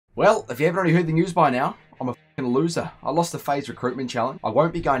Well, if you haven't already heard the news by now, I'm a fucking loser. I lost the FaZe Recruitment Challenge. I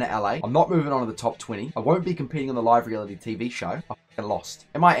won't be going to LA. I'm not moving on to the top 20. I won't be competing on the live reality TV show. I fucking lost.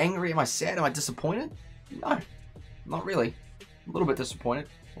 Am I angry? Am I sad? Am I disappointed? No, not really. A little bit disappointed.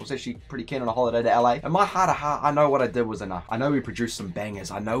 I was actually pretty keen on a holiday to LA. In my heart of heart, I know what I did was enough. I know we produced some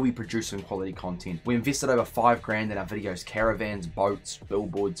bangers. I know we produced some quality content. We invested over $5 grand in our videos, caravans, boats,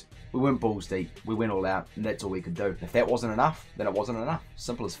 billboards. We went balls deep. We went all out, and that's all we could do. If that wasn't enough, then it wasn't enough.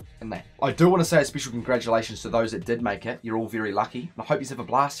 Simple as f***ing that. I do want to say a special congratulations to those that did make it. You're all very lucky. I hope you have a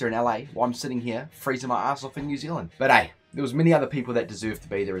blast here in LA while I'm sitting here freezing my ass off in New Zealand. But hey, there was many other people that deserved to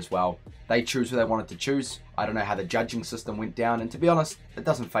be there as well. They choose who they wanted to choose. I don't know how the judging system went down, and to be honest, it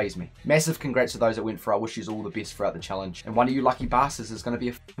doesn't faze me. Massive congrats to those that went for. I wish you all the best throughout the challenge. And one of you lucky bastards is going to be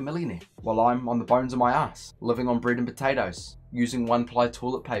a f***ing millionaire, while I'm on the bones of my ass, living on bread and potatoes, using one-ply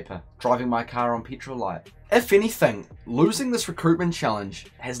toilet paper, driving my car on petrol light. If anything, losing this recruitment challenge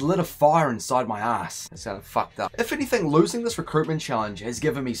has lit a fire inside my ass. That sounded fucked up. If anything, losing this recruitment challenge has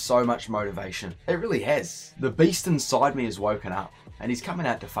given me so much motivation. It really has. The beast inside me has woken up, and he's coming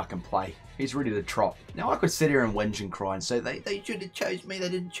out to fucking play. He's ready to trot. Now I could sit here and whinge and cry and say, they should have chose me, they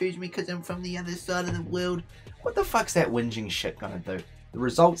didn't choose me because I'm from the other side of the world. What the fuck's that whinging shit gonna do? The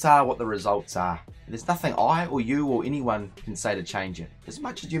results are what the results are. There's nothing I or you or anyone can say to change it. As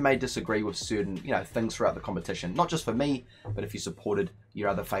much as you may disagree with certain, things throughout the competition, not just for me, but if you supported your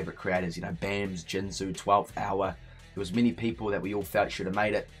other favourite creators, Bams, Jinzu, 12th Hour, there was many people that we all felt should have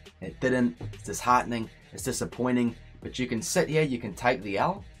made it. It didn't. It's disheartening. It's disappointing. But you can sit here, you can take the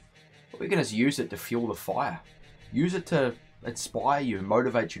L, but we can just use it to fuel the fire. Use it to inspire you and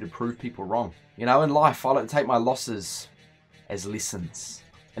motivate you to prove people wrong. In life, I like to take my losses as lessons.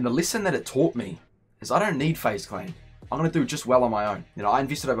 And the lesson that it taught me is I don't need FaZe Clan. I'm going to do just well on my own. I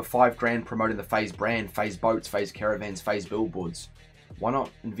invested over $5 grand promoting the FaZe brand, FaZe boats, FaZe caravans, FaZe billboards. Why not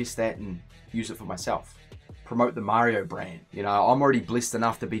invest that and use it for myself? Promote the Mario brand. I'm already blessed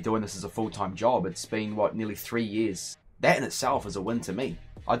enough to be doing this as a full-time job. It's been, nearly 3 years. That in itself is a win to me.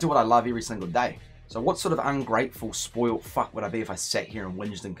 I do what I love every single day. So what sort of ungrateful, spoiled fuck would I be if I sat here and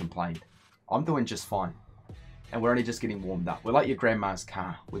whinged and complained? I'm doing just fine. And we're only just getting warmed up. We're like your grandma's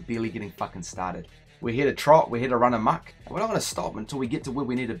car. We're barely getting fucking started. We're here to trot, we're here to run amok, and we're not going to stop until we get to where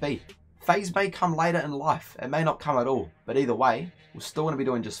we need to be. FaZe may come later in life. It may not come at all. But either way, we're still going to be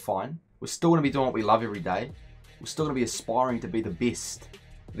doing just fine. We're still going to be doing what we love every day. We're still going to be aspiring to be the best.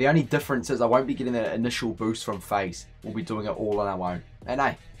 The only difference is I won't be getting that initial boost from FaZe. We'll be doing it all on our own. And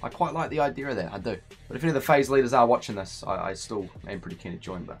hey, I quite like the idea of that, I do. But if any of the FaZe leaders are watching this, I still am pretty keen to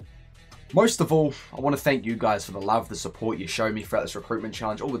join. But most of all, I want to thank you guys for the love, the support you showed me throughout this recruitment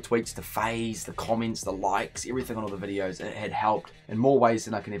challenge. All the tweets, the FaZe, the comments, the likes, everything on all the videos. It had helped in more ways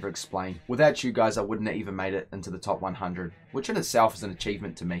than I can ever explain. Without you guys, I wouldn't have even made it into the top 100, which in itself is an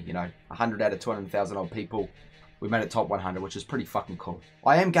achievement to me. 100 out of 200,000 odd people. We made it top 100, which is pretty fucking cool.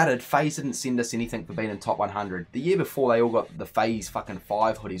 I am gutted. FaZe didn't send us anything for being in top 100. The year before, they all got the FaZe fucking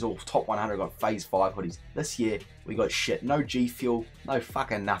 5 hoodies. All top 100 got FaZe 5 hoodies. This year, we got shit. No G Fuel. No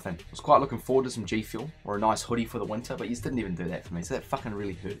fucking nothing. I was quite looking forward to some G Fuel or a nice hoodie for the winter, but you just didn't even do that for me, so that fucking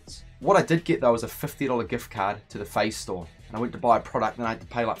really hurts. What I did get, though, was a $50 gift card to the FaZe store. And I went to buy a product, and I had to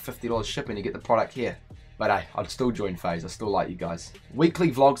pay like $50 shipping to get the product here. But hey, I'd still join FaZe. I still like you guys.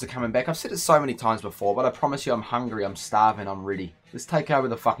 Weekly vlogs are coming back. I've said it so many times before, but I promise you I'm hungry, I'm starving, I'm ready. Let's take over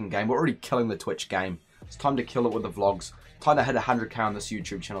the fucking game. We're already killing the Twitch game. It's time to kill it with the vlogs. Time to hit 100k on this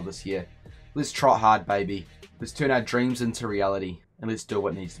YouTube channel this year. Let's trot hard, baby. Let's turn our dreams into reality. And let's do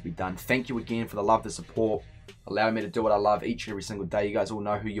what needs to be done. Thank you again for the love, the support. Allowing me to do what I love each and every single day. You guys all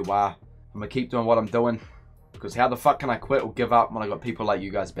know who you are. I'm going to keep doing what I'm doing. Because how the fuck can I quit or give up when I got people like you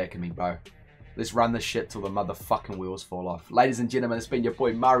guys backing me, bro? Let's run this shit till the motherfucking wheels fall off. Ladies and gentlemen, it's been your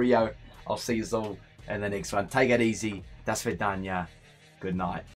boy Mario. I'll see you all in the next one. Take it easy. Das Vidania. Good night.